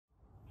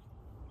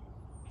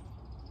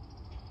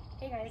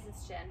Hey guys,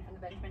 it's Jen from the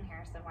Benjamin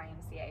Harrison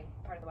YMCA,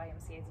 part of the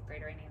YMCA's of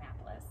Greater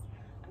Indianapolis.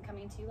 I'm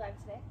coming to you live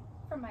today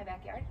from my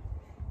backyard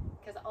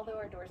because although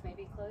our doors may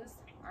be closed,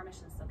 our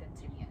mission still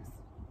continues.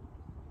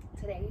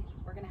 Today,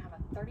 we're going to have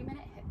a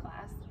 30-minute HIIT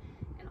class,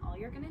 and all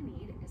you're going to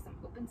need is some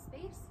open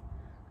space,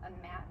 a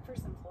mat for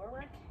some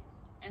floor work,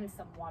 and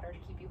some water to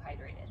keep you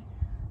hydrated.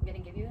 I'm going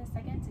to give you a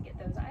second to get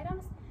those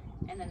items,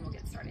 and then we'll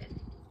get started.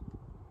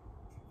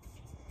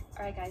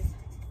 All right guys,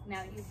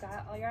 now that you've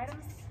got all your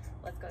items,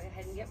 let's go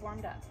ahead and get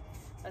warmed up.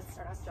 Let's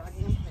start off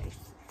jogging in place.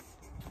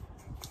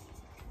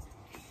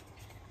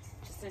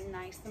 Just a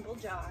nice simple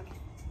jog,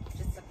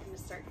 just something to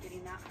start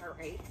getting that heart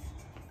rate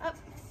up.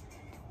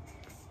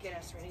 Get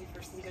us ready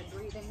for some good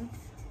breathing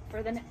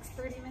for the next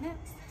 30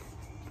 minutes.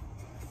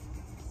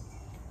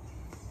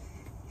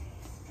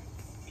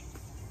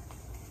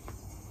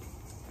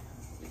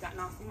 We've got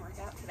an awesome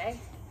workout today.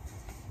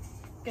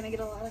 Gonna get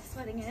a lot of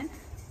sweating in.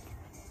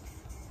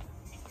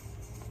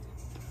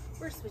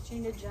 We're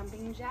switching to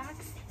jumping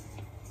jacks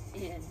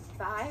in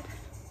 5,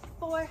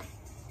 4,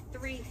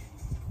 3,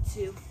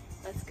 2,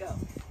 let's go.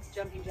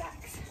 Jumping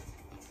jacks.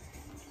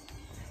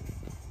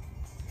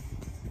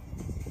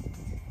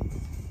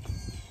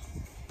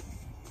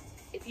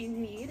 If you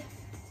need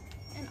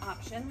an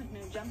option with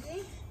no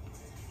jumping,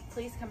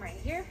 please come right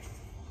here.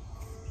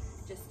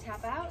 Just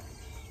tap out,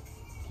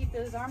 keep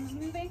those arms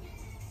moving,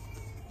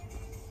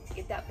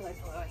 get that blood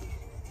flowing.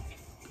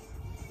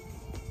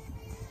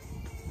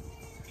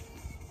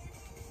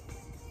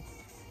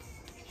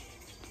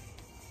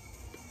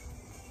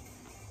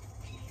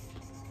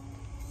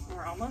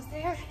 We're almost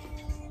there.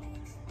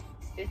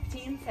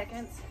 15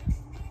 seconds.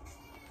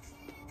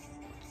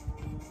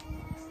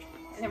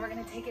 And then we're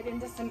gonna take it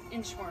into some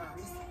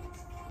inchworms.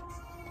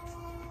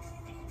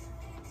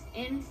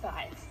 In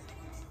 5,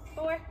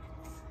 4,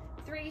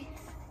 3,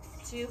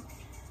 2,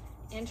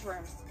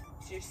 inchworms.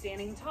 So you're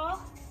standing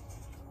tall,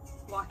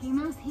 walking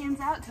those hands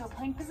out to a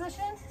plank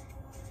position,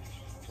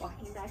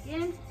 walking back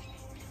in,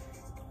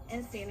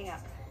 and standing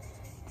up.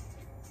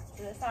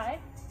 To the side,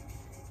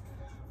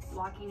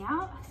 walking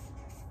out,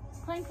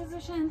 plank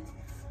position,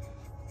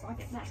 walk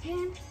it back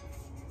in,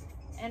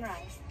 and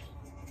rise.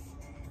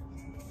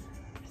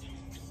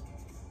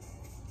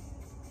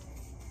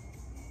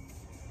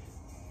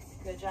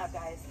 Good job,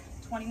 guys.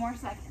 20 more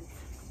seconds.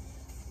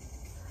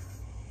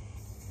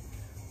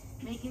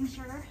 Making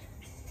sure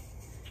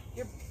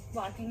you're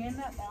locking in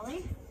that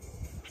belly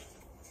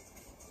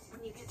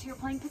when you get to your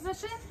plank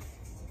position,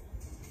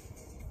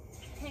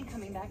 and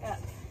coming back up.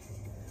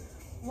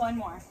 One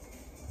more.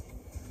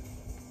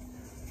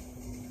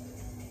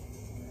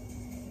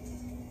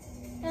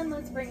 And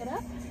let's bring it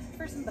up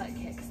for some butt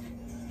kicks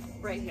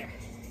right here.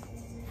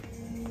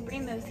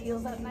 Bring those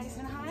heels up nice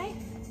and high.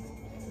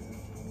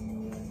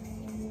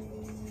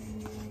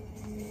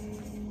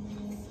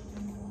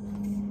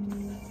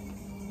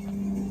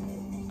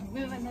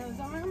 Moving those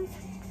arms.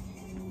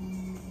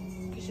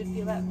 You should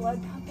feel that blood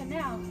pumping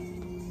now.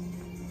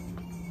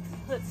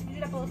 Let's speed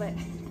it up a little bit.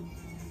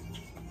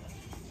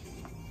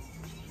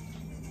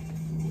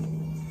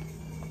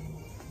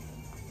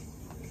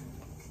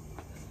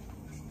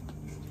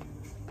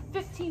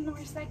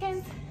 More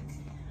seconds,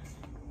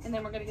 and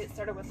then we're going to get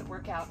started with the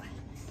workout.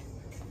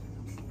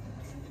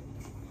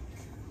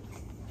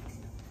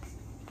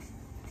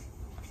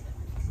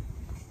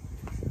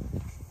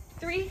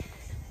 Three,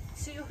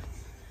 2,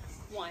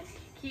 1.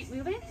 Keep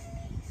moving.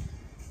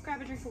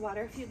 Grab a drink of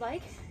water if you'd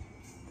like.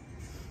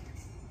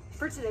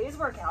 For today's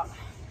workout,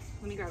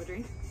 let me grab a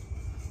drink.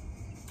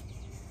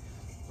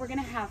 We're going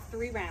to have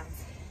 3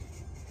 rounds.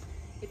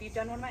 If you've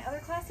done one of my other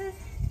classes,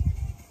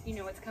 you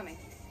know what's coming.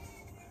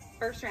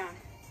 First round,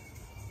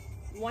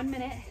 1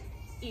 minute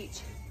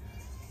each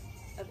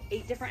of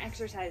 8 different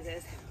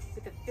exercises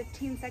with a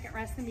 15-second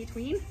rest in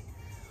between.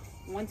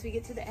 Once we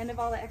get to the end of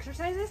all the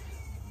exercises,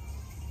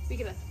 we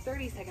get a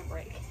 30-second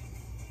break.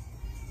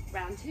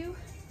 Round 2,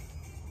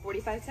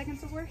 45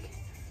 seconds of work,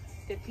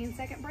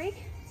 15-second break.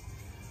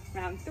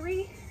 Round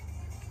 3,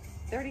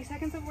 30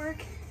 seconds of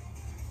work,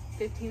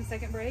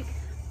 15-second break,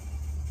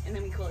 and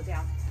then we cool it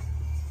down.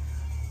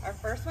 Our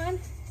first one,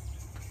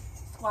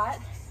 squat,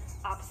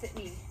 opposite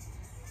knee.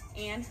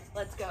 And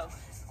let's go.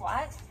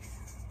 Squat,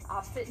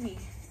 opposite knee,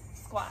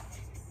 squat,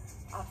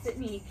 opposite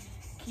knee.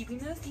 Keeping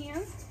those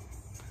hands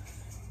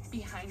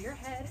behind your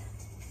head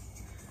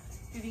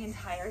through the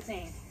entire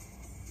thing.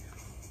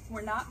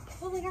 We're not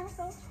pulling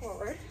ourselves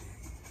forward.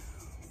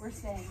 We're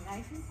staying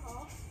nice and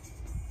tall,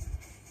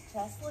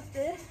 chest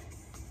lifted,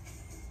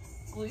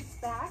 glutes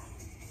back,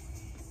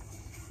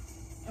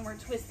 and we're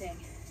twisting.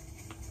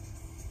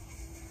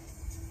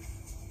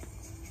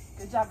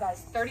 Good job, guys.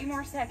 30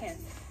 more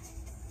seconds.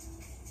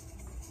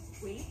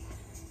 Weight.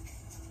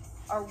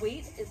 Our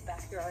weight is back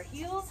through our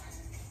heels.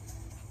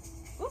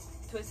 Whoop,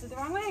 twisted the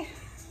wrong way.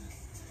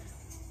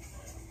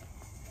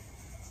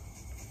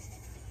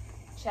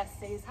 Chest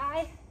stays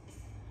high,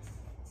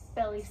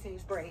 belly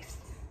stays braced,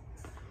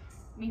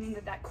 meaning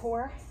that that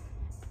core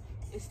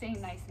is staying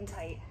nice and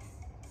tight.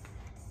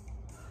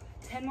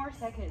 10 more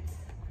seconds.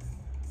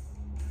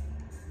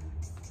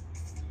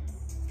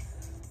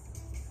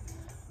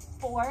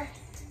 4,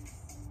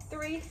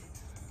 3,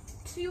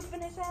 2,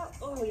 finish out.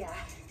 Oh yeah.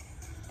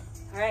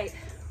 All right,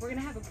 we're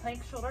gonna have a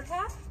plank shoulder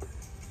tap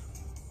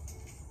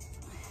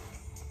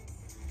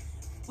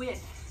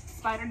with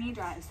spider knee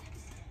drives.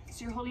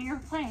 So you're holding your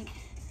plank,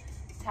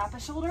 tap a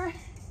shoulder,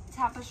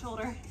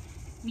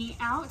 knee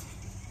out,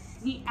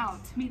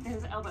 meet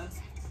those elbows.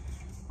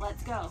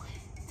 Let's go.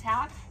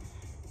 Tap,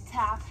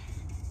 tap,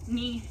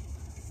 knee,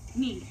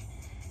 knee.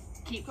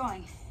 Keep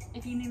going.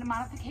 If you need a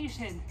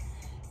modification,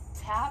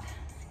 tap,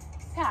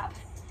 tap.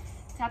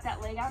 Tap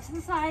that leg out to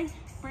the side,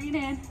 bring it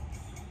in,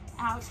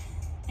 out,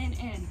 and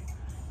in.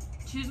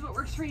 Choose what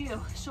works for you.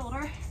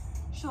 Shoulder,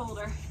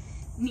 shoulder,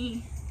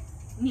 knee,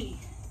 knee.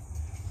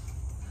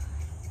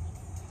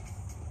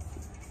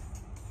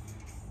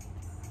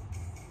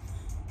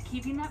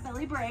 Keeping that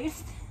belly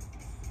braced,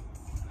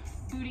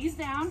 booties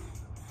down,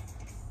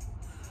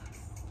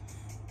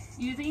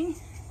 using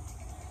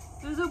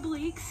those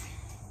obliques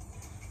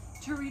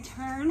to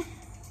return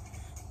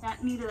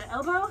that knee to the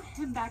elbow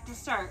and back to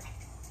start.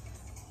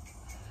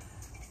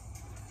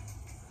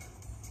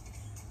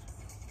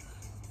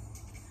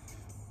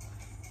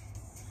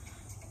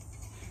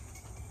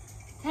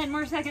 Ten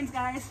more seconds,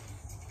 guys.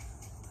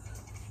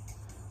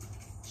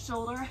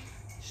 Shoulder,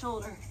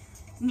 shoulder,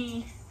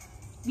 knee,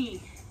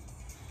 knee.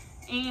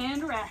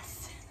 And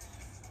rest.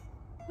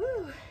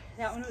 Whew,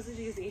 that one was a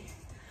doozy.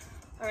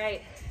 All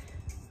right,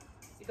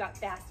 you've got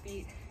fast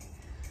feet.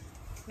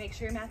 Make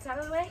sure your mat's out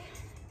of the way.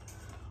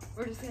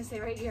 We're just gonna stay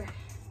right here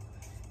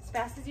as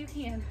fast as you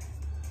can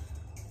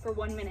for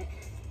 1 minute.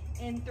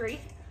 In 3,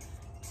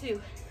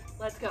 2,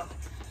 let's go.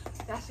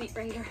 Fast feet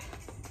right here.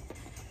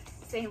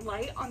 Staying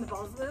light on the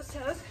balls of those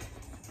toes.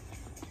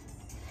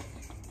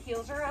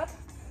 Heels are up,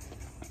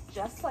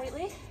 just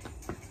slightly,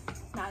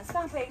 not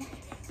stomping.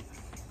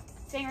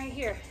 Staying right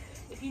here.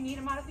 If you need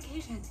a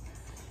modification,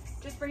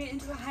 just bring it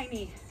into a high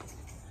knee,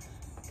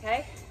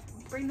 okay?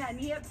 Bring that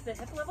knee up to the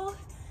hip level.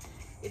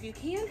 If you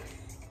can,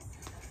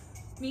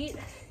 meet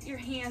your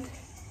hand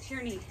to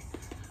your knee.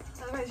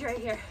 Otherwise, you're right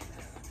here.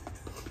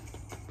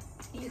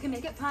 You can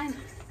make it fun.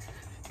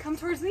 Come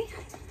towards me,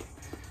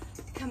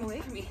 come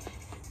away from me.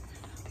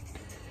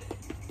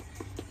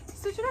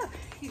 Switch it up.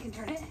 You can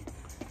turn it,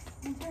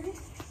 and turn it,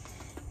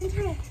 and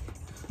turn it.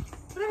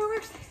 Whatever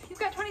works. You've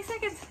got 20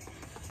 seconds.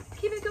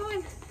 Keep it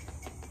going.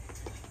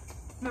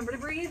 Remember to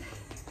breathe.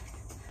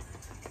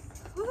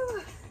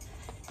 Woo.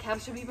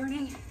 Calves should be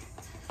burning.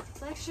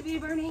 Legs should be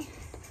burning.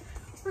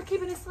 We're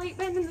keeping a slight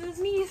bend in those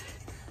knees.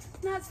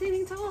 Not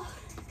standing tall.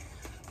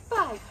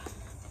 5,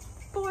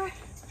 4,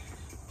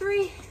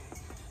 3,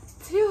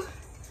 2,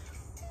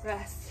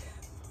 rest.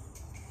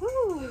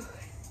 Woo.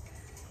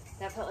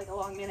 That felt like a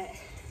long minute.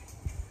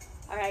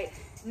 All right,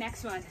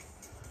 next one.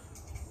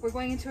 We're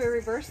going into a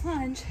reverse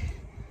lunge.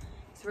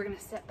 So we're gonna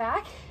step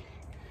back,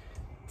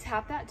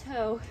 tap that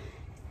toe,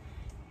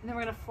 and then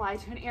we're gonna fly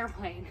to an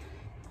airplane.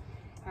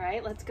 All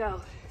right, let's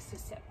go. So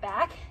step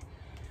back,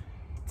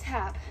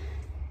 tap,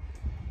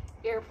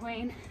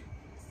 airplane,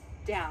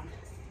 down,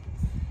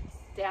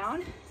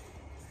 down,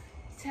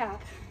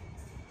 tap,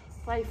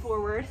 fly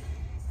forward,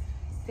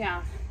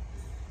 down,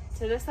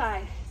 to the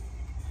side.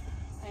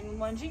 I'm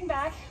lunging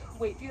back,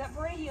 weight through that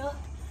right heel,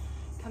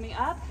 coming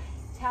up,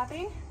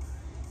 tapping,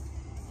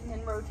 and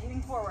then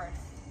rotating forward.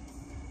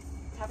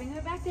 Tapping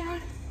it back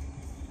down,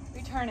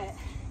 return it.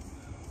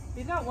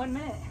 We've got 1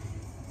 minute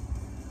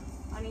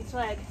on each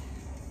leg.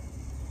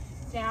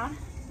 Down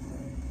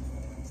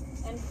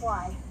and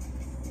fly.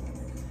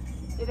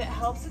 If it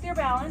helps with your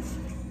balance,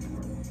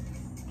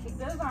 kick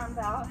those arms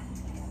out,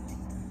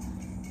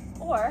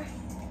 or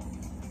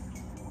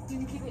you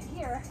can keep it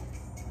here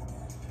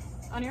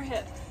on your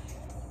hip.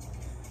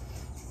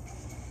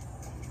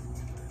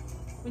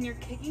 When you're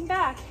kicking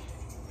back,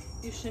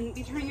 you shouldn't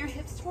be turning your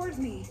hips towards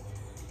me.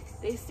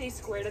 They stay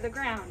square to the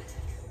ground.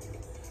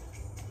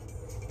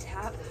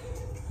 Tap,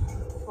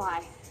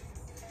 fly,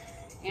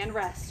 and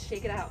rest.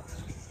 Shake it out.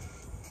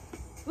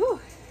 Whew.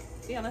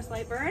 Feel a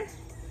slight burn?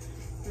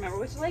 Remember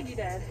which leg you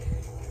did,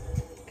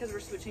 because we're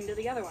switching to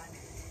the other one.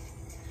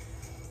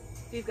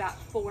 We've got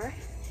 4,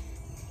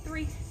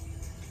 3,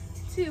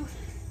 2,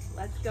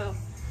 let's go.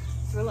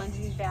 So we're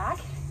lunging back,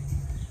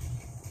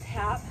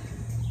 tap,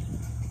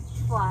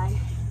 fly,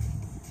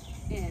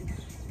 in,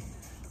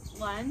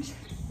 lunge,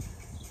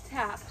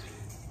 tap,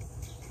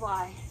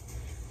 fly,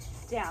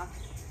 down,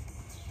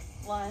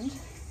 lunge,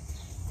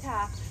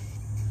 tap,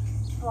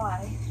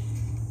 fly,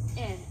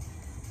 in.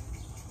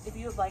 If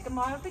you would like a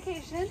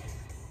modification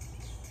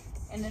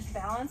and this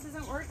balance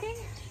isn't working,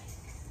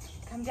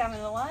 come down in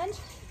the lunge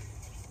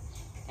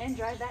and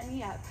drive that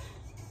knee up.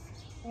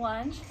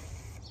 Lunge,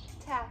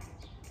 tap,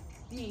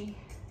 knee,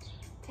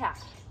 tap.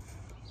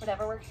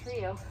 Whatever works for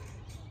you.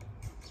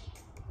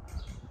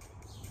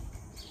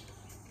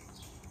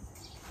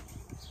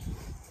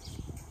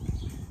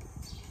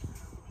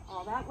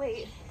 All that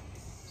weight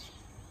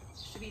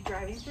should be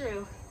driving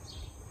through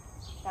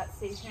that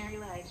stationary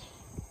leg.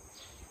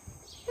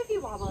 If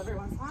you wobble every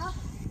once in a while,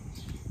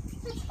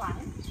 it's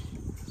fine.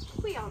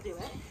 We all do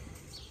it.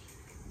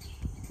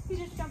 You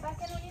just jump back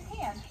in when you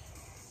can.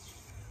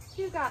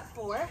 You got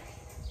 4,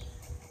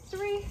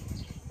 3,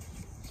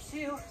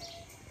 2,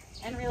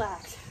 and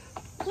relax.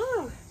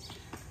 Woo!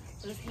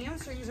 Those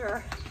hamstrings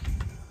are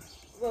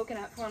woken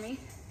up for me.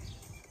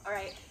 All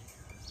right,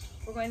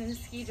 we're going into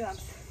ski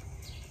jumps.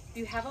 If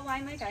you have a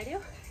line like I do,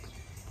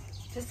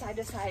 just side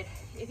to side.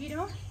 If you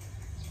don't,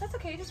 that's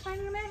okay, just find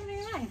an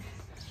imaginary line.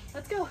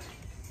 Let's go.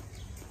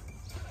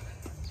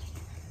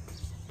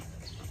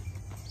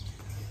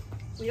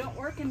 We don't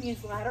work in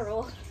these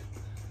lateral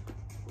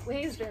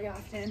ways very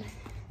often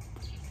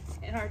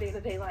in our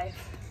day-to-day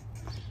life.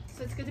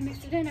 So it's good to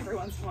mix it in every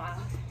once in a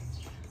while.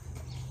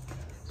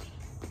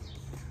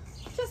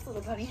 Just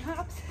little bunny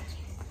hops,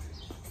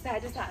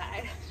 side to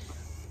side.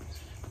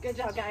 Good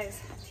job,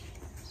 guys.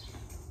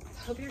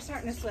 Hope you're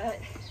starting to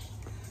sweat.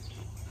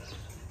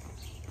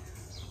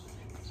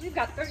 We've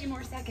got 30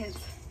 more seconds.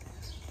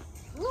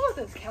 Ooh,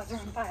 those calves are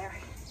on fire.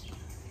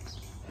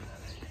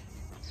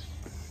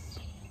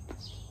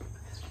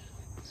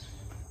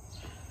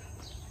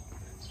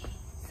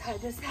 Side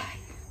to side.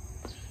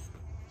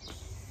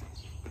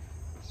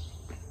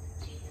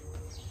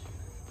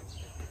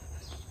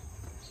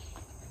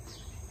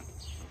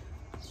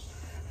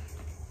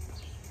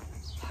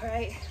 All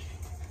right,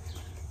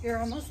 you're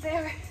almost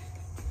there.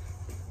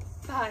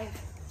 5,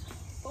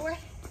 4,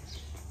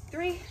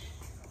 3,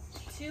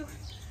 2,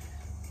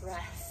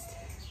 rest.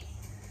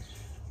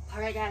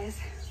 All right, guys,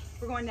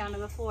 we're going down to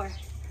the floor.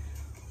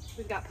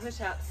 We've got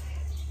push-ups.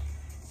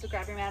 So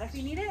grab your mat if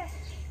you need it.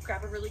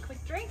 Grab a really quick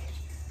drink.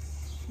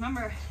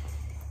 Remember,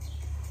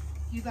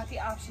 you got the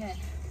option.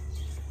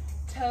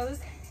 Toes,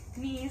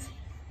 knees,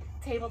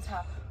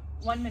 tabletop.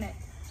 1 minute.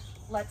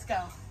 Let's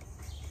go.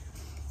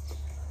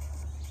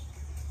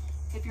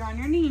 If you're on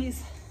your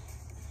knees,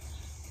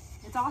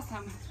 it's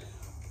awesome.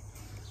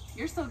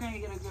 You're still gonna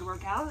get a good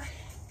workout.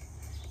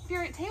 If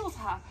you're at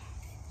tabletop,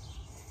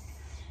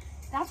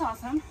 that's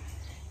awesome,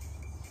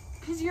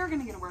 because you're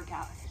gonna get a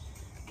workout,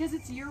 because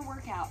it's your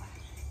workout,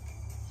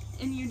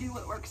 and you do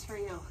what works for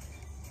you.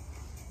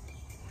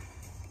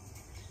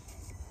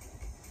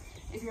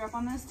 If you're up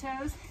on those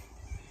toes,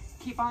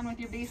 keep on with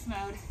your beast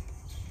mode.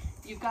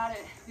 You've got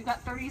it. We've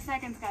got 30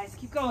 seconds, guys.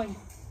 Keep going.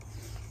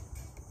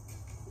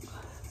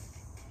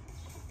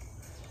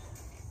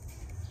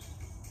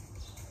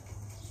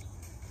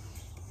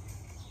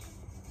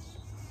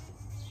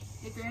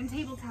 If you're in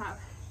tabletop,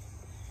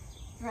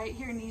 right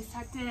here, knees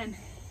tucked in,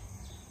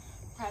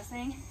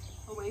 pressing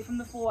away from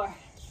the floor.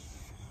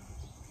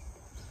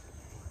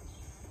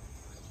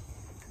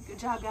 Good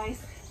job,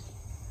 guys.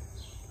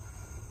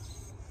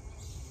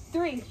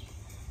 3,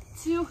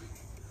 2,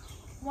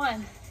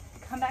 1.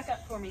 Come back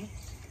up for me.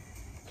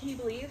 Can you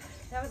believe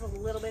that was a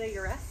little bit of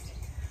your rest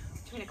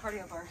between a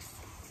cardio burst?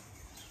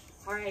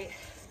 All right,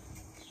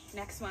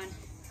 next one.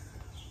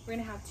 We're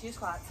gonna have 2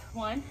 squats.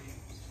 1,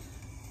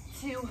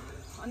 2.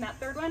 On that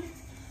third one,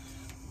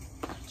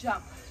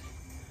 jump,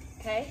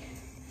 okay?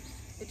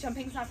 If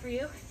jumping's not for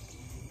you,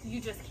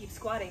 you just keep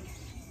squatting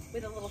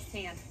with a little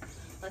stand.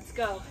 Let's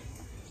go.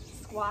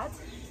 Squat,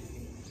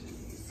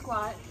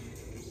 squat.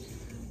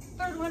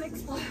 Third one,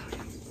 explode.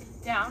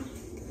 Down,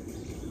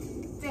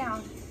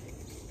 down.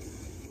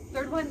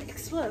 Third one,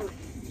 explode.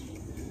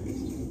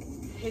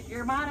 If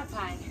you're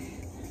modifying,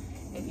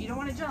 if you don't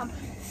want to jump,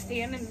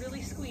 stand and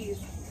really squeeze.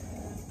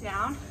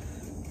 Down,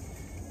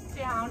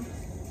 down,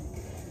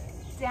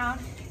 down,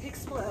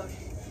 explode.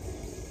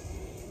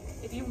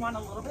 If you want a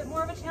little bit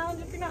more of a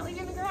challenge, if you're not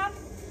leaving the ground,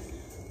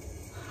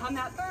 on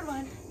that third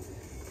one,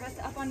 press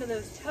up onto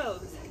those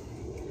toes.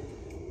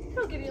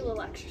 It'll give you a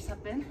little extra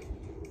something.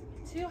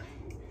 2,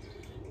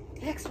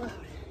 explode.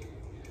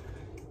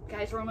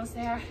 Guys, we're almost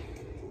there.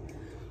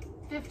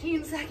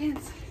 15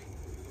 seconds.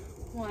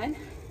 1,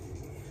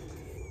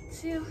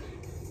 2,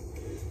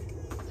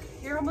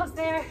 you're almost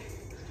there.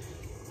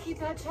 Keep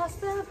that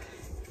chest up.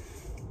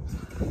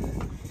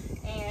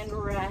 And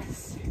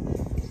rest.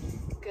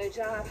 Good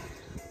job.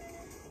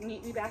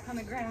 Meet me back on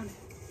the ground.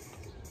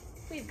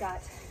 We've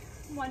got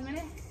 1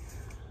 minute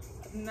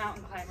of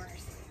mountain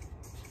climbers.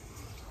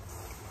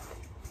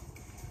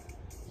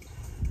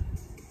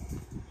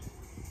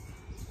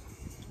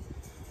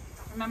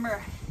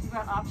 Remember, you've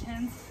got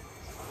options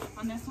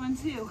on this one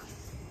too.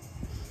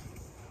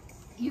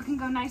 You can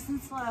go nice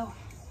and slow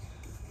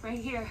right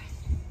here.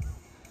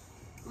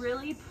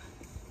 Really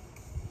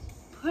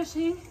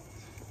pushing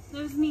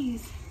those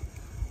knees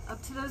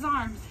up to those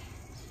arms.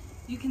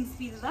 You can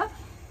speed it up.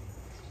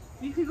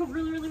 You can go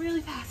really, really,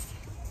 really fast.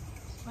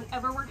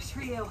 Whatever works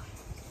for you.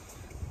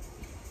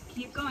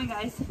 Keep going,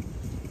 guys.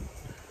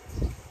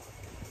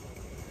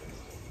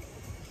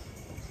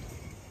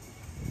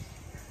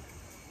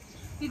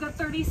 You've got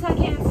 30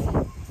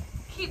 seconds.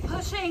 Keep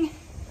pushing.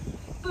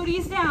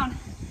 Booties down.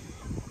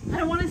 I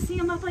don't want to see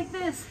them up like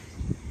this.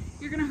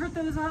 You're gonna hurt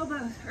those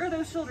elbows, or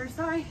those shoulders,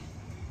 sorry.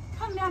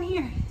 Come down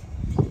here.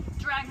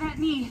 Drag that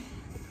knee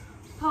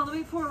all the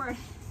way forward.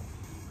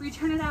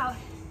 Return it out.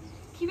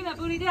 Keeping that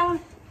booty down.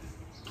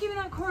 Keeping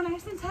that core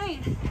nice and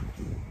tight.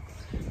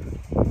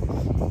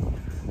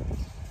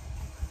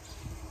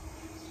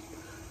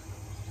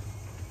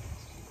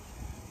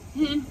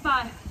 In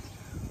 5,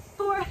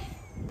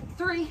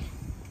 3,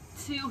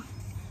 2,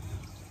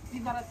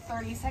 we've got a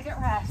 30-second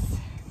rest,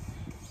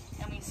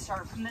 and we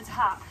start from the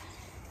top.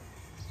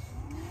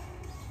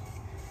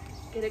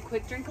 Get a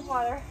quick drink of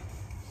water.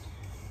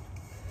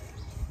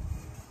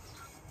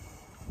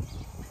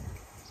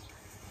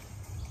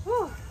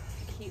 Whew.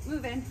 Keep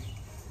moving.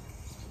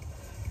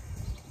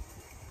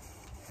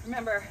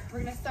 Remember,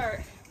 we're gonna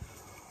start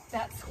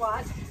that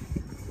squat,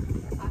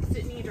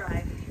 opposite knee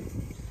drive.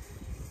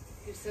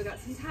 You've still got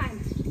some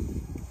time.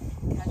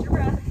 Catch your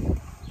breath.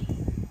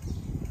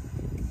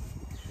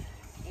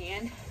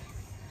 And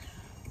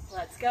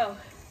let's go.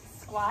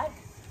 Squat,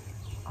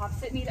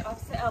 opposite knee to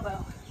opposite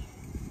elbow.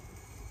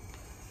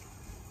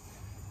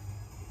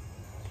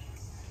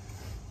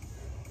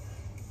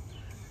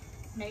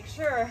 Make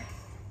sure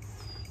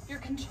you're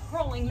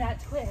controlling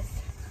that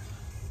twist.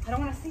 I don't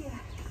want to see a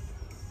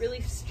really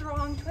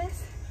strong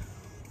twist.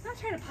 We're not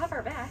trying to pop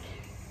our back.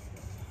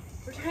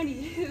 We're trying to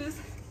use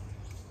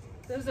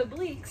those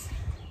obliques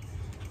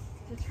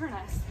to turn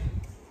us.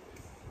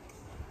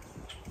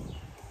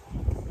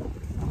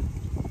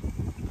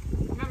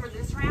 Remember,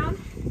 this round,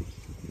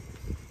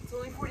 it's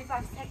only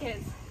 45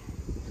 seconds.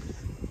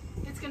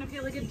 It's gonna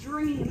feel like a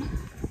dream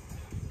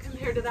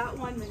compared to that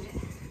 1 minute.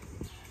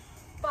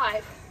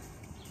 5,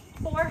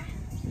 4,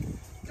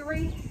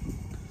 3,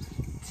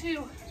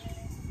 2,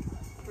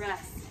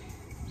 rest.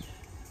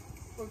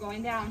 We're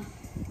going down.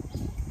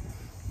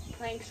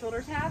 Plank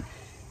shoulder tap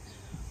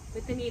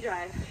with the knee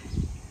drive.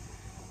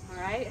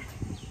 All right.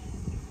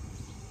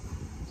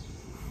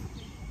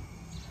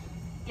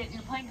 Get in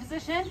your plank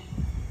position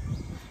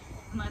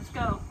and let's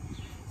go.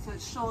 So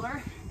it's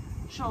shoulder,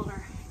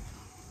 shoulder,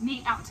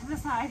 knee out to the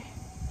side,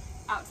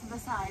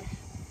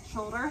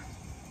 shoulder,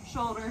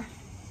 shoulder,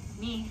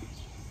 knee,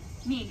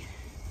 knee.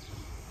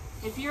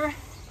 If you're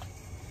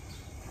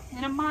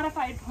in a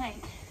modified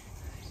plank,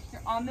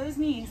 you're on those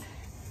knees,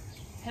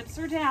 hips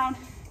are down,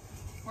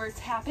 we're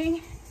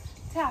tapping,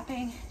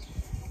 tapping,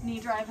 knee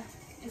drive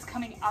is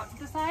coming out to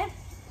the side,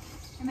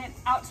 and then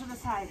out to the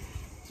side.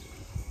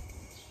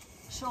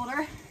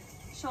 Shoulder,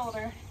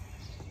 shoulder,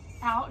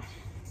 out,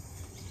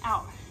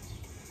 out.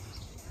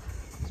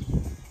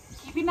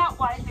 Keeping that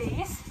wide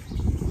base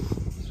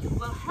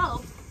will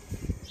help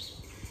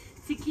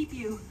to keep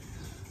you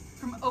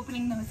from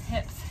opening those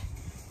hips,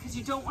 because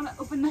you don't want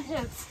to open the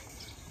hips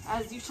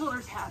as you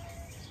shoulder tap.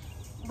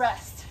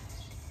 Rest.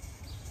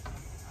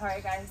 All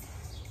right, guys,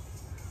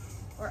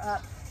 we're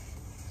up.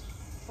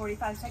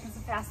 45 seconds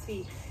of fast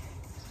feet.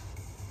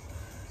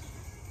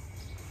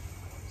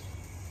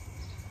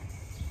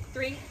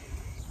 3,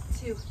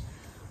 2,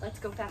 let's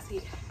go fast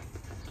feet.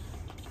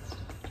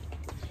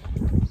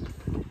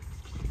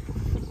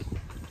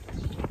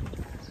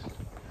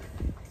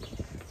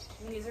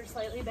 Knees are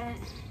slightly bent.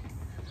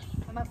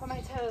 I'm up on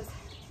my toes,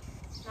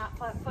 not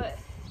flat foot.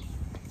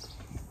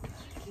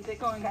 Keep it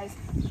going, guys.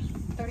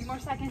 30 more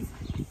seconds.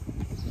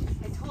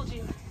 I told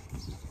you,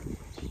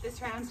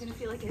 this round's gonna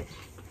feel like it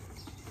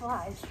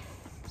flies.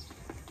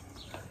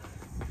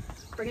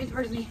 Bring it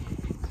towards me.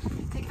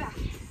 Take it back.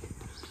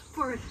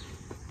 Forward.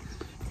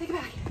 Take it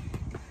back.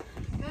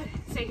 Good.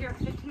 Stay here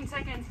 15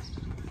 seconds.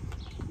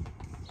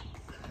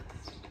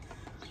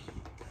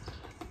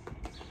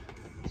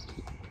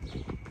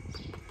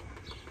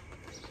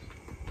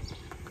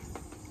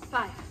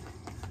 Five,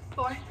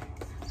 4,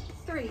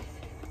 3,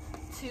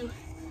 2,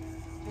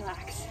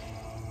 relax.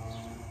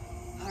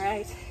 All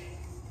right.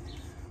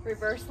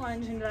 Reverse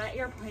lunge into that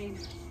airplane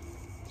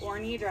or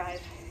knee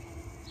drive.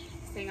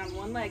 Staying on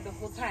one leg the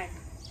whole time.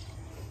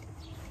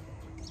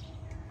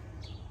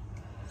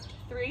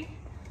 3,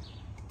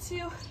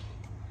 2,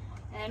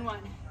 and 1.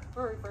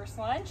 For reverse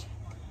lunge.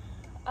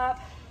 Up,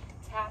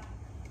 tap,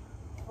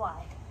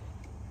 fly.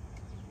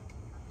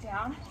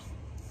 Down,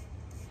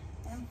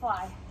 and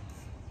fly.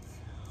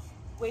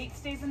 Weight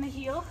stays in the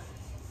heel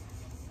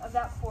of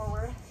that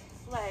forward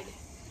leg.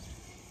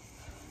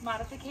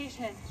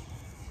 Modification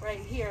right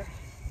here.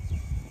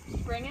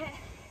 Bring it,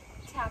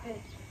 tap it,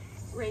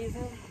 raise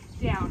it,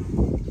 down.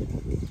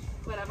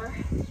 Whatever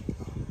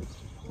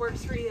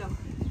works for you.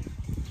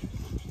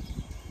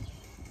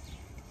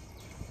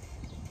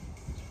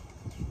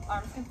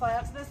 Arms can fly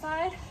out to the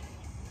side.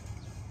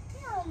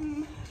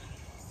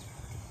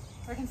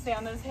 Or can stay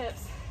on those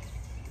hips.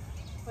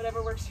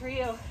 Whatever works for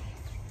you.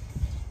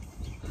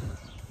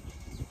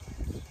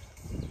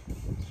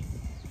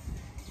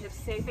 Hips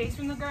stay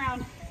facing the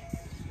ground.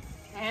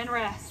 And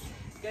rest.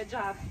 Good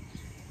job.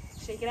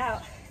 Shake it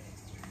out.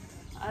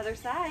 Other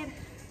side.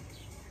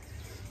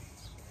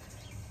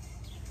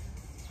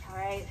 All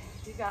right,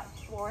 we've got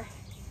 4,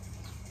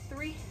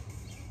 3,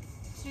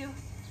 2,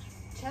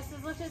 chest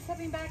is lifted,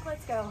 stepping back,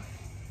 let's go.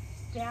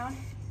 Down,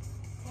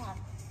 tap,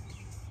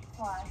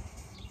 fly,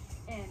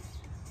 in.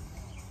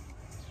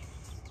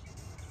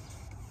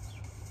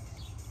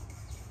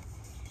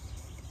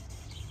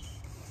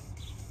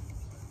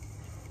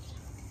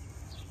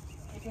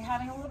 If you're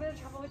having a little bit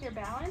of trouble with your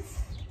balance,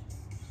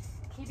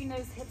 keeping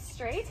those hips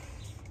straight,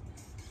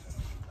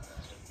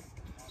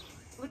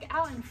 look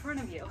out in front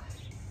of you,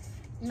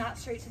 not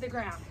straight to the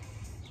ground.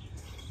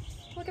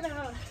 Look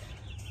about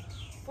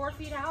 4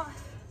 feet out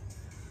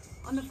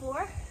on the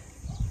floor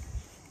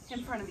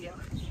in front of you.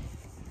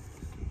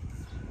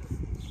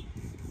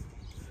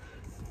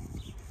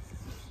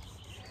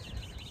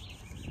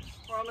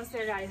 We're almost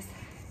there, guys.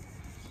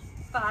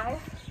 5,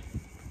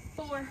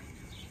 4,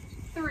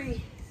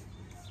 3,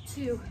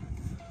 2,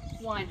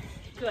 1.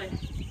 Good.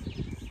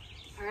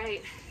 All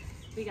right,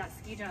 we got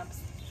ski jumps.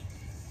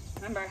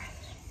 Remember,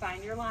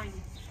 find your line.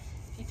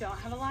 If you don't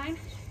have a line,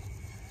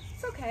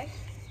 it's okay.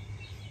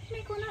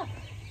 Make one up.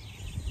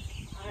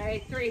 All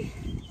right, 3,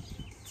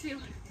 2,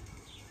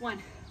 1.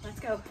 Let's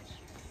go.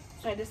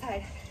 Side to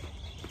side.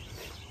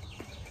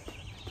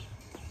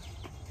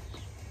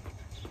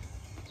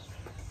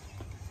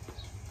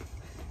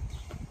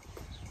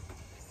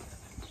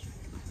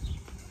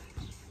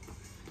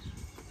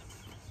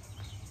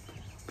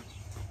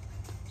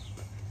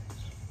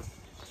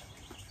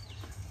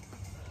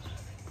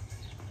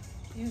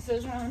 Use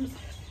those arms.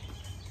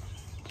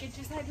 Get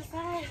your side to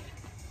side.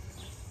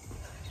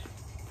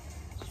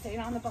 Stay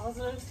on the balls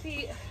of those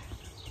feet.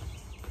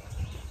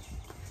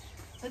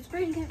 Let's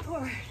bring it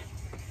forward.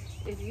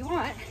 If you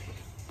want,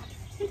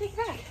 and take it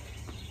back.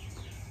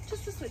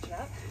 Just to switch it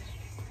up.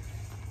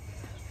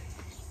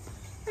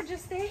 Or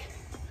just stay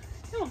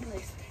in one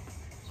place.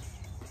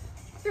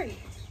 3,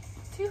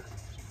 2,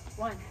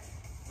 1.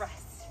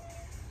 Rest.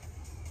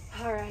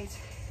 All right.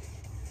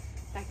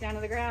 Back down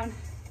to the ground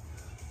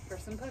for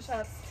some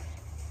push-ups.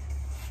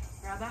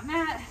 Grab that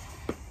mat.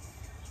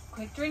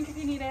 Quick drink if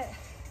you need it.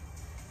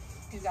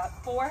 You've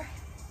got 4,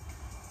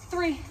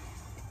 3,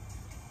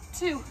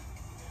 2.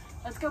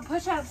 Let's go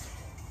push-ups.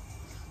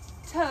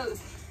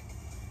 Toes,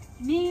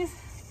 knees,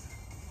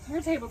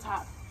 or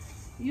tabletop.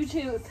 You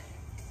choose.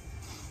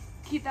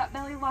 Keep that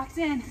belly locked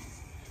in.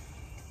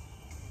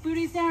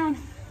 Booties down.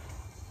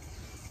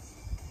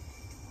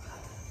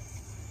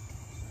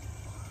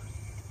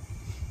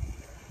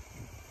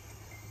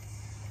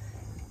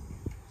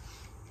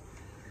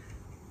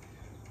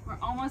 We're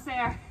almost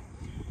there.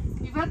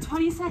 You've got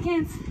 20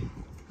 seconds.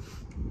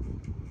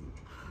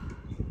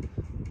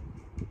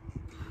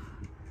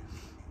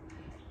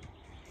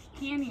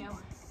 Can you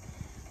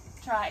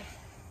try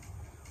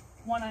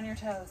 1 on your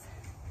toes,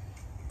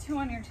 2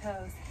 on your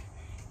toes?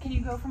 Can you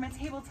go from a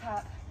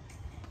tabletop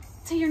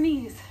to your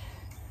knees?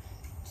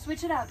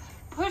 Switch it up.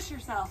 Push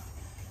yourself.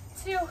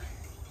 2,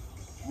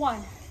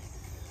 1.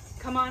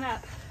 Come on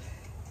up.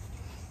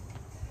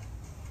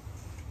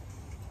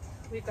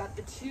 We've got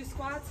the 2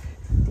 squats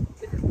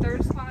with the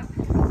 3rd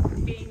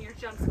squat being your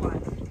jump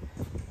squat.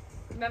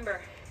 Remember,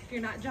 if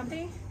you're not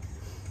jumping,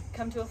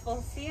 come to a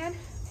full stand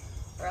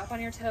or up on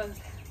your toes.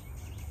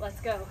 Let's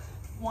go.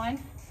 1,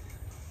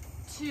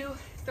 2,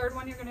 3rd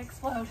one, you're gonna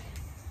explode.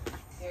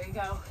 There you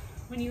go.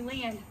 When you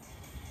land,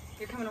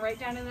 you're coming right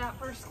down into that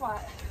 1st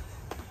squat.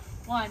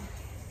 1,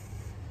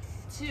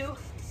 2,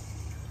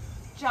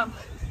 jump.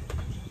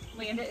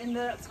 Land it into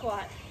that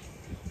squat.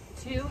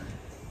 2,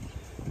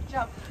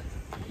 jump.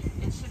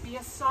 It should be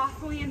a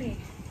soft landing.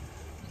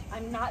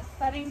 I'm not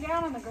thudding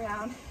down on the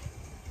ground.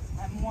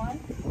 I'm 1,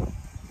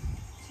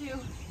 2,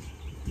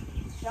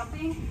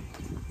 jumping,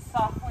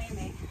 soft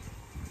landing.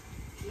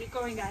 Keep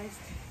going, guys.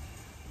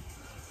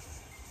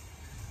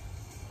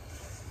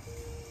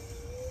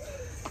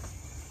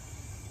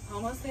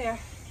 Almost there.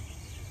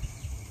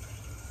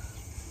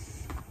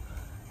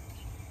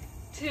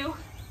 2,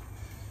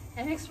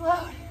 and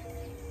explode.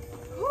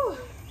 Whew.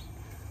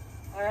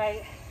 All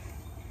right,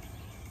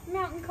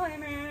 mountain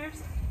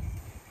climbers.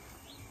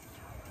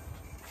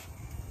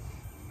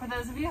 For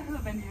those of you who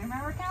have been doing my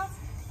workouts,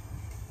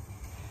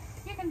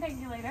 you can thank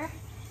me later.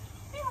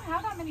 We don't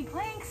have that many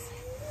planks.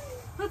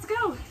 Let's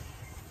go.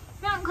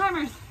 Mountain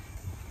climbers.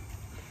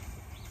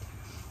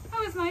 That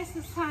was nice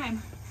this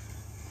time.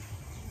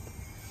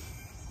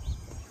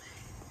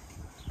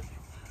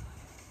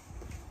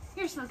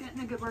 You're still getting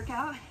a good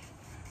workout.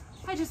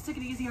 I just took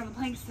it easy on the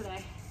planks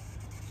today.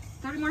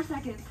 30 more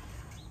seconds.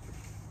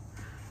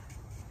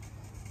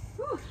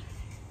 Whew.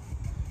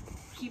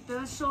 Keep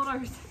those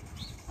shoulders,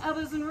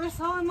 elbows and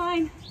wrists all in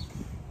line.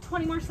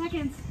 20 more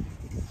seconds.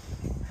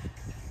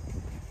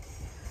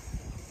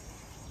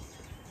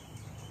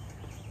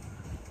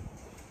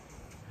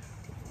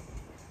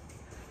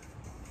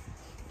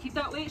 Keep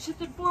that weight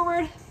shifted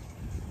forward.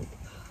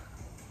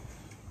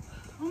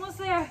 Almost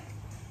there.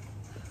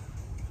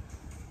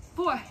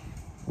 4,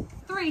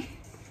 3,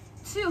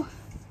 2.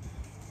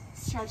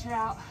 Stretch it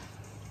out.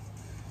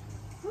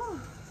 Whew.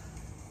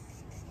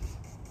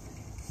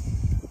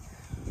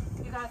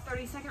 You got a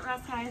 30-second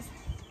rest, guys.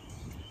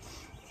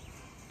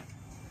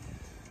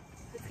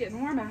 It's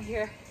getting warm out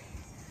here.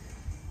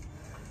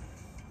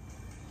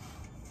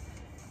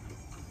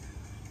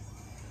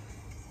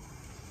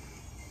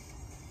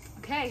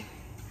 Okay.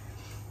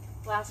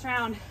 Last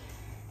round.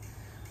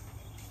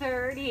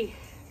 30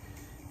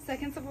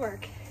 seconds of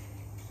work.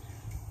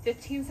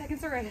 15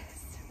 seconds of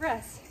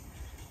rest.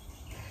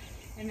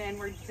 And then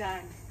we're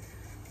done.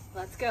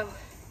 Let's go.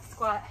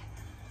 Squat,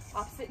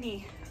 opposite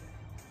knee.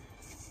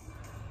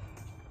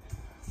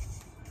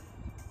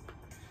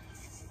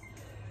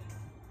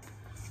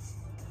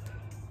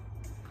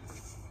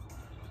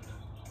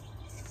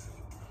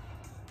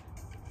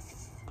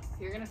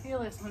 You're gonna feel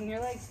this on your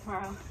legs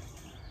tomorrow.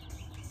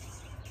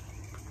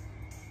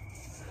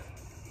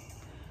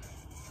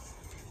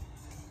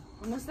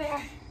 Almost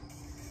there.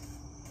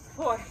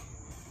 4,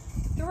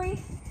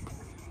 3,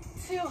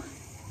 2,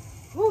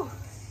 whew.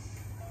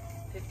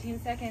 15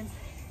 seconds.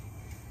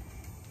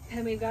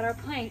 And we've got our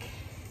plank.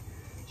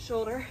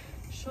 Shoulder,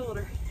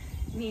 shoulder,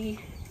 knee,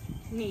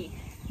 knee.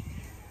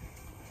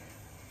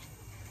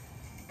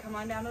 Come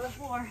on down to the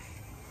floor.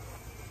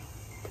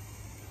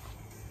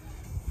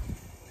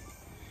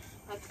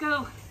 Let's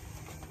go.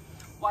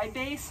 Wide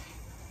base,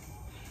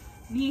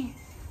 knee,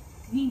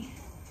 knee,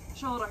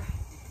 shoulder,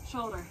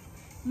 shoulder,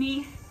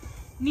 knee,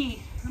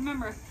 knee.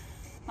 Remember,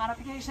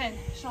 modification,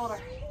 shoulder,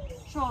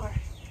 shoulder.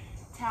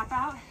 Tap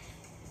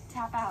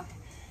out,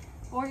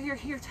 or you're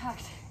here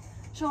tucked.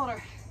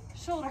 Shoulder,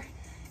 shoulder,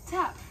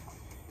 tap,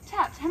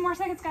 tap. 10 more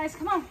seconds, guys,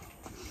 come on.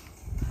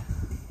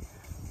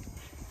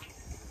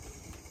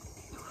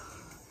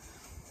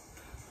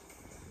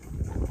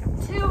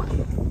 Two,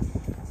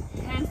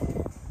 10,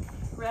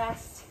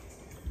 rest.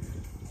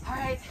 All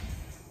right,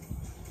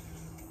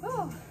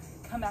 woo.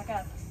 Come back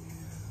up.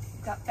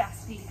 We've got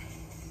fast feet.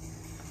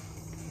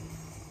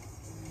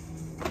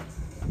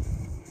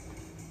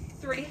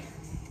 3,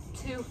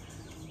 2,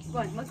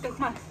 1. Let's go,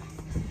 come on.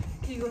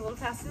 Can you go a little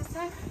faster this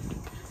time?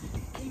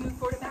 Can you move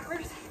forward and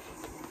backwards?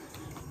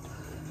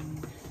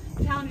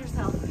 Challenge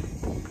yourself.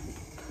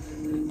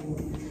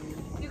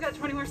 You've got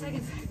 20 more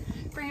seconds.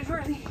 Bring it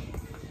toward me.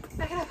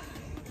 Back it up.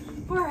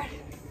 Forward.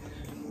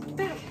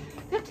 Back.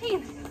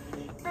 15.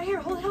 Right here.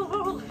 Hold, hold,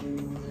 hold, hold.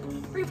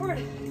 Bring it forward.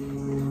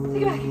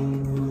 Take it back.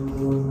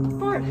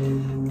 Forward.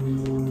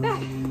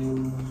 Back.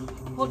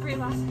 Hold for your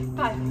last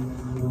 5,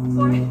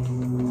 4,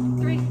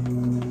 3,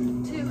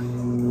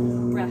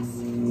 2, rest.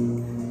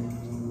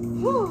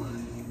 Whew.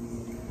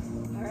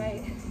 All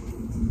right.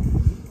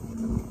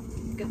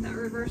 Get that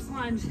reverse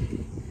lunge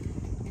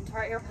into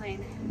our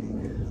airplane,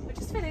 which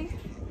is fitting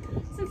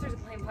since there's a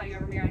plane flying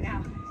over me right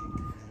now.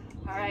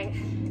 All right,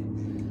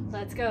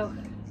 let's go.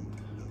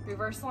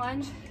 Reverse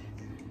lunge,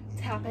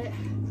 tap it,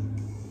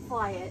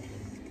 fly it.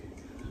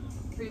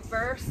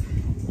 Reverse,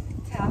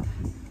 tap,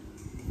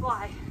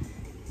 fly.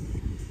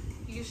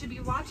 You should be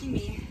watching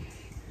me.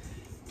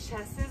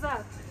 Chest is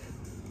up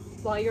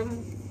while you're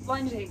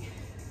lunging.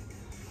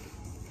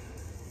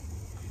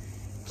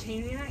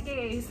 Changing that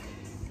gaze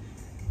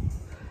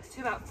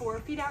to about 4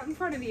 feet out in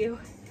front of you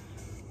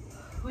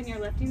when you're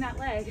lifting that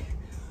leg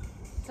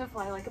to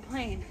fly like a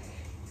plane.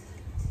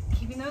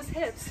 Keeping those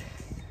hips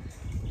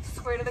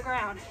square to the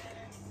ground.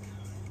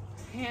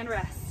 And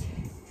rest.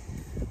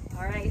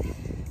 All right,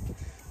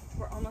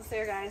 we're almost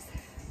there, guys.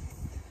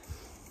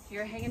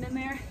 You're hanging in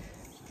there.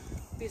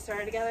 We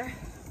started together.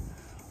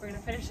 We're gonna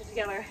finish it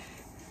together.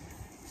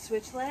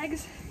 Switch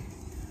legs,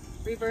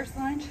 reverse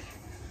lunge.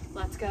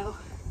 Let's go.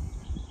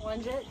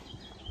 Lunge it,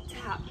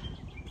 tap,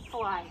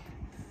 fly.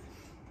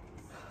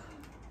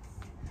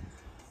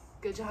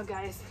 Good job,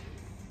 guys.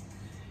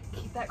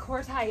 Keep that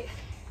core tight.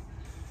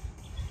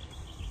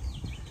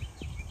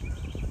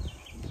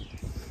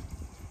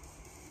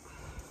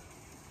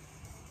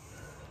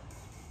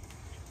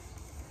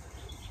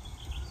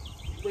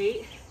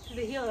 Weight to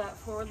the heel of that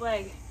forward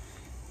leg.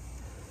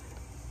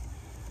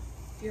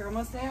 You're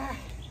almost there.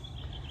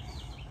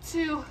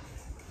 2,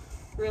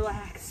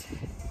 relax.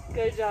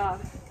 Good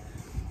job.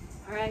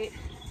 All right,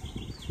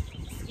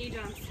 ski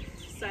jumps,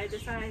 side to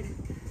side.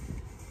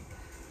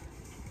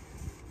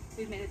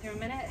 We've made it through a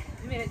minute.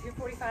 We made it through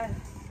 45.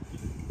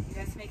 You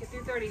guys make it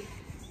through 30.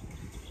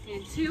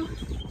 And 2,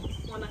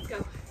 1, let's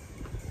go.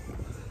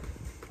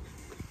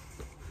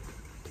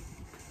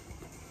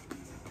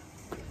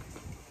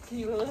 Can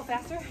you go a little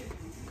faster?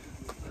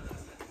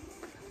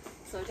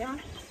 Slow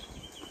down.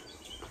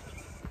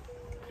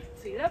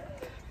 Speed up.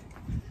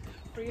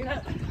 Bring it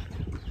up.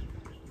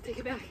 Take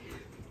it back.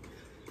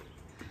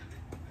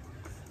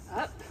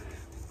 Up,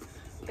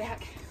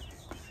 back,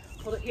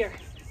 hold it here.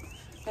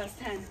 That's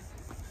 10.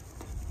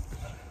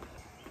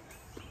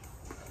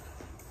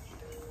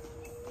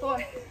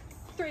 4,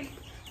 3,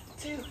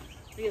 2,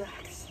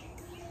 relax.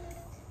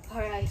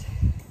 All right,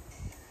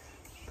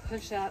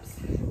 push-ups.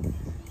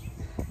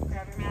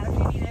 Grab your mat if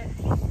you need it.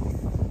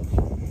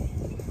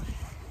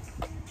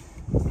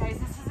 Guys,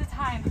 this is a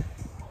time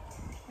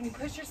when you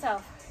push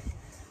yourself.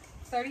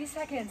 30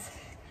 seconds.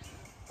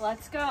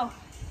 Let's go.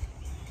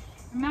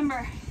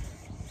 Remember,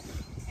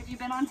 if you've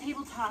been on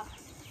tabletop,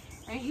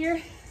 right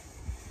here,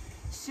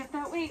 shift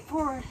that weight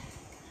forward.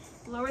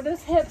 Lower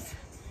those hips.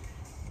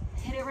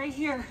 Hit it right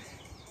here.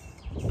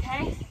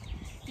 Okay?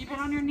 If you've been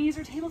on your knees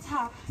or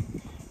tabletop,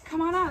 come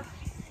on up.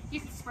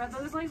 You can spread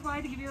those legs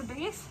wide to give you a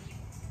base.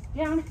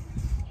 Down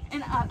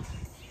and up.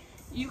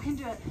 You can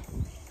do it.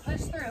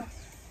 Push through.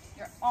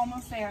 You're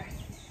almost there.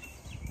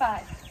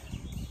 5,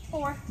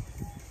 4,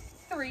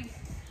 3,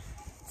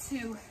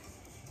 2,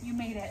 you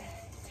made it.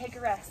 Take a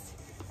rest.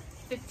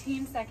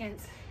 15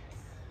 seconds.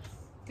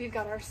 We've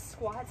got our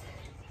squat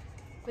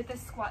with a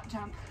squat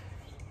jump.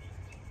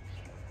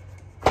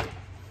 All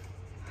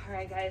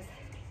right, guys.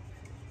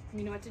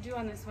 You know what to do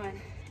on this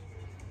one.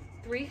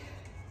 3,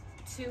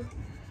 2,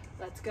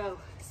 Let's go.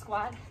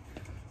 Squat,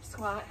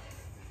 squat.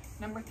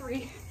 Number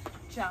 3,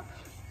 jump.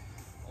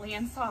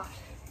 Land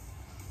soft.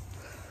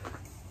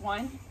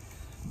 1,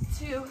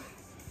 2,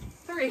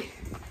 3.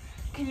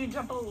 Can you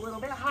jump a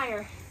little bit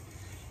higher?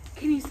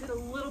 Can you sit a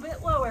little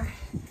bit lower?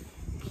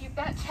 Keep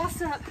that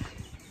chest up.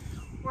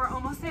 We're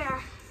almost there.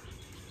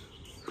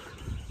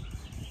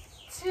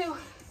 2,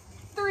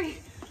 3.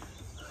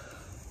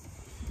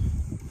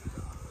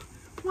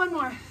 One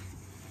more.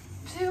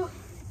 2,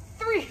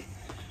 3.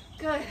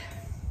 Good.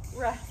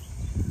 Rest.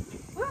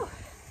 Woo.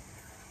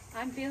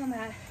 I'm feeling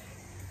that.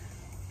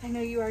 I know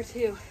you are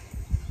too.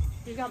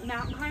 We've got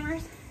mountain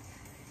climbers,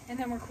 and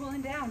then we're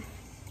cooling down.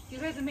 You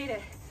guys have made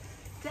it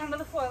down to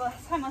the floor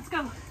last time. Let's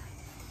go.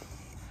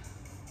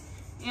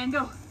 And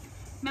go.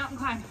 Mountain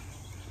climb.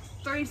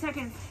 30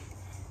 seconds.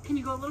 Can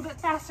you go a little bit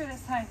faster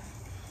this time?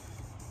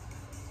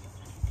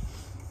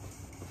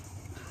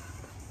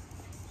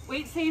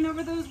 Weight staying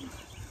over those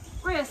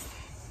wrists.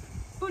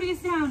 Booty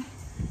is down.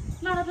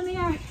 Not up in the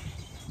air.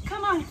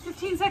 Come on,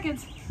 15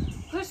 seconds.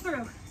 Push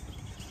through.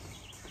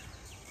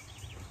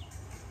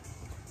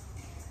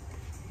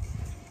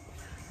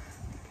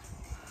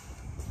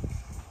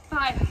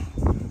 5,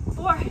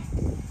 4,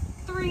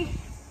 3,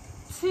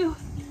 2,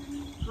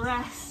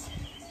 rest.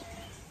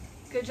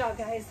 Good job,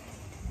 guys.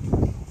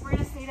 We're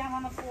gonna stay down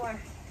on the floor.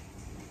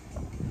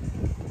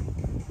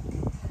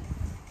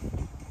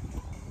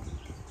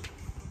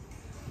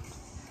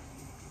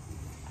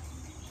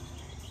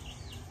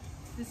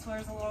 This floor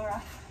is a little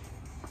rough.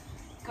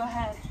 Go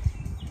ahead,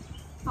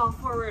 fall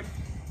forward.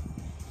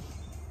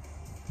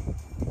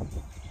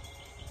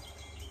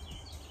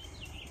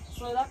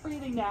 Slow that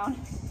breathing down.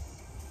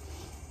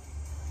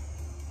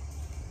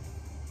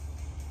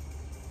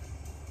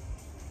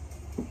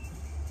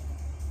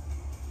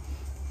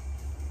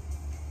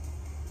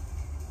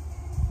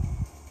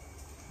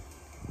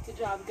 Good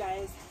job,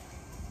 guys.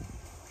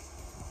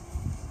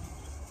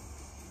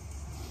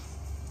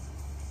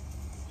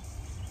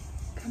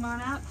 Come on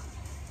up.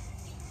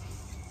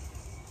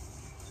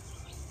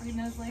 Bring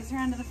those legs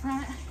around to the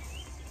front.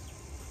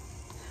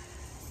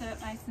 Sit up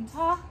nice and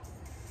tall.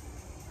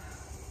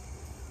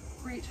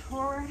 Reach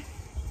forward.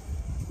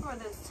 Or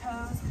those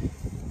toes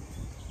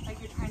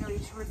like you're trying to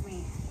reach towards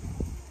me.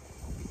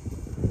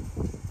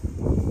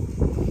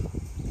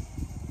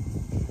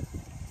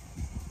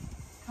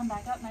 Come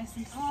back up nice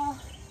and tall.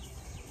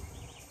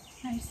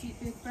 Nice deep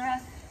big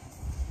breath.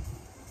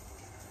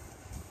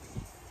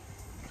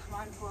 Come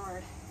on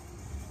forward.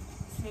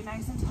 Stay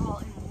nice and tall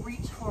and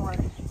reach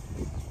forward.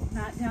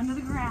 Not down to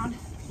the ground,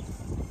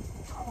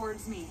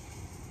 towards me.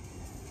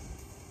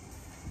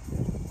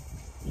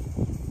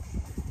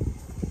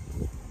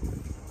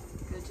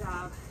 Good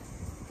job.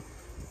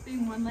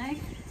 Bring one leg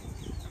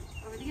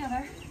over the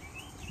other.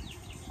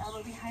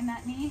 Elbow behind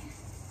that knee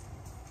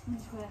and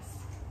twist.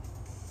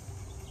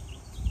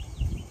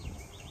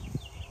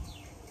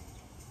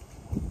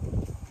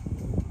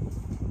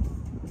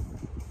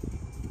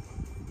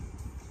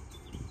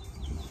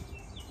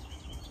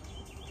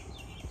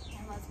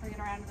 Bring it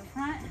around to the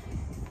front.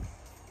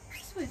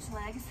 Switch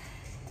legs.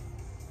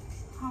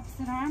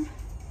 Opposite arm.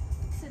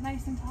 Sit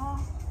nice and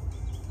tall.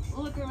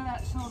 Look over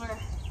that shoulder.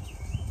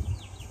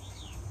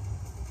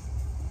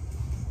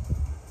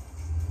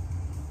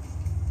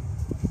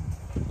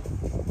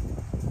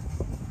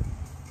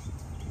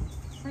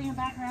 Bring it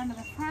back around to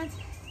the front.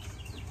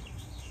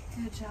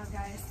 Good job,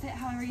 guys. Sit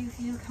however you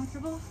feel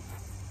comfortable.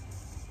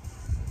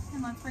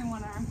 And let's bring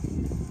one arm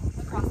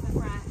across the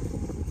front.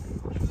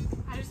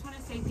 I just want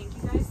to say thank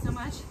you guys so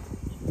much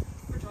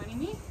for joining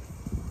me,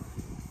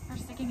 for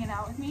sticking it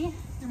out with me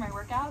through my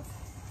workouts,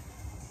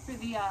 for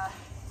the,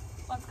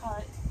 let's call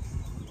it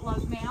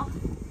love mail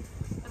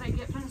that I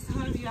get from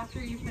some of you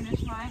after you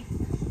finish my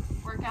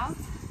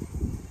workouts.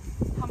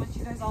 How much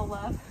you guys all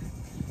love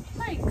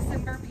planks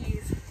and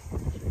burpees.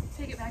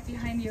 Take it back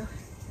behind you.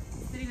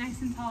 Sitting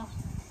nice and tall.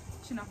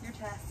 Chin off your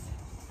chest.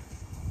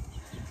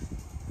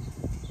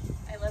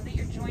 I love that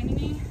you're joining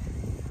me.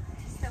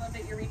 I love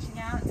that you're reaching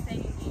out and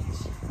staying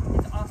engaged.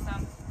 It's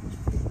awesome.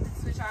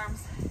 Let's switch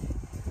arms.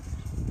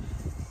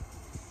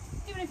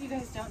 Even if you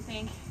guys don't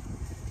think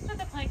that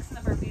the planks and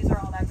the burpees are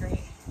all that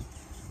great,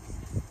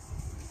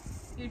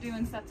 you're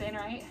doing something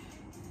right.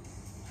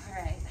 All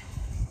right.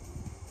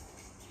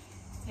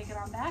 Take it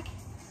on back.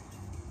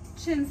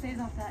 Chin stays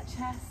off that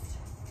chest.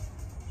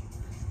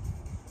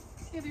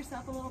 Give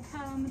yourself a little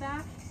pat on the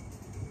back.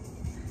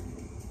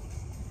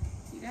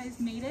 You guys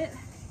made it.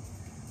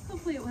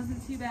 Hopefully it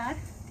wasn't too bad.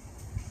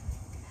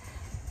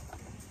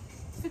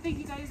 So thank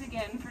you guys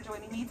again for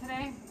joining me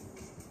today.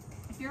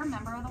 If you're a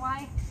member of the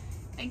Y,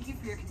 thank you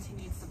for your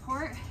continued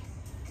support,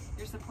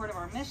 your support of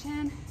our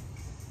mission,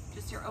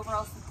 just your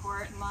overall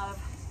support and love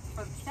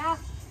for the staff,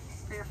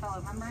 for your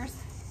fellow members.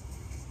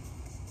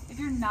 If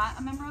you're not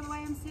a member of the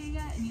YMCA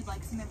yet and you'd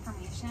like some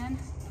information,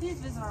 please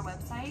visit our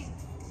website,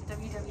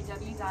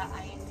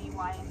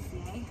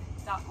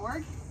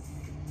 www.indymca.org.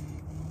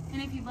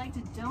 And if you'd like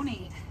to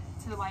donate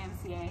to the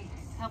YMCA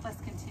to help us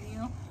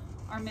continue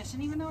our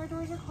mission, even though our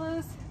doors are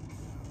closed,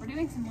 we're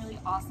doing some really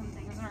awesome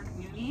things in our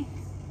community.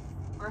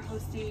 We're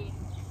hosting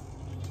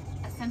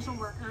essential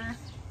worker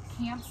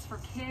camps for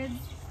kids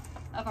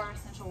of our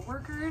essential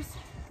workers.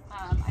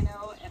 I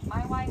know at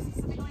my Y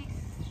specifically,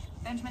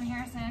 Benjamin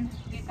Harrison,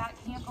 we've got a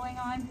camp going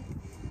on.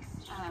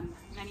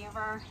 Many of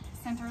our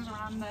centers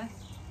around the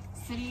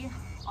city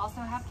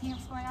also have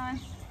camps going on.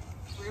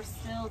 We're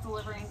still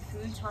delivering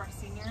food to our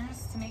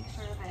seniors to make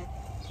sure that,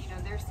 you know,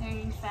 they're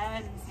staying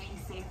fed and staying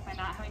safe by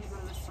not having to go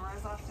to the store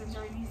as often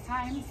during these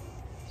times.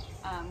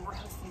 We're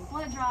hosting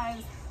blood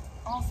drives,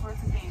 all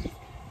sorts of things,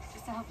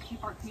 just to help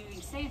keep our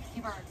community safe,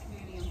 keep our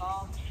community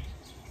involved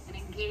and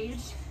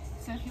engaged.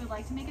 So if you would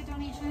like to make a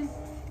donation,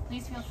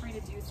 please feel free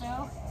to do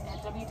so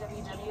at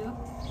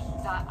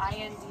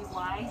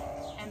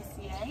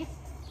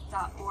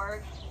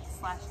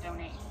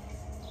www.indymca.org/donate.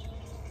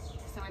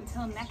 So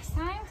until next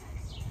time,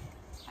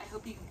 I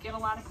hope you get a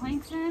lot of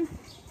planks in,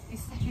 you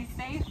stay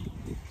safe,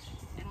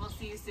 and we'll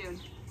see you soon.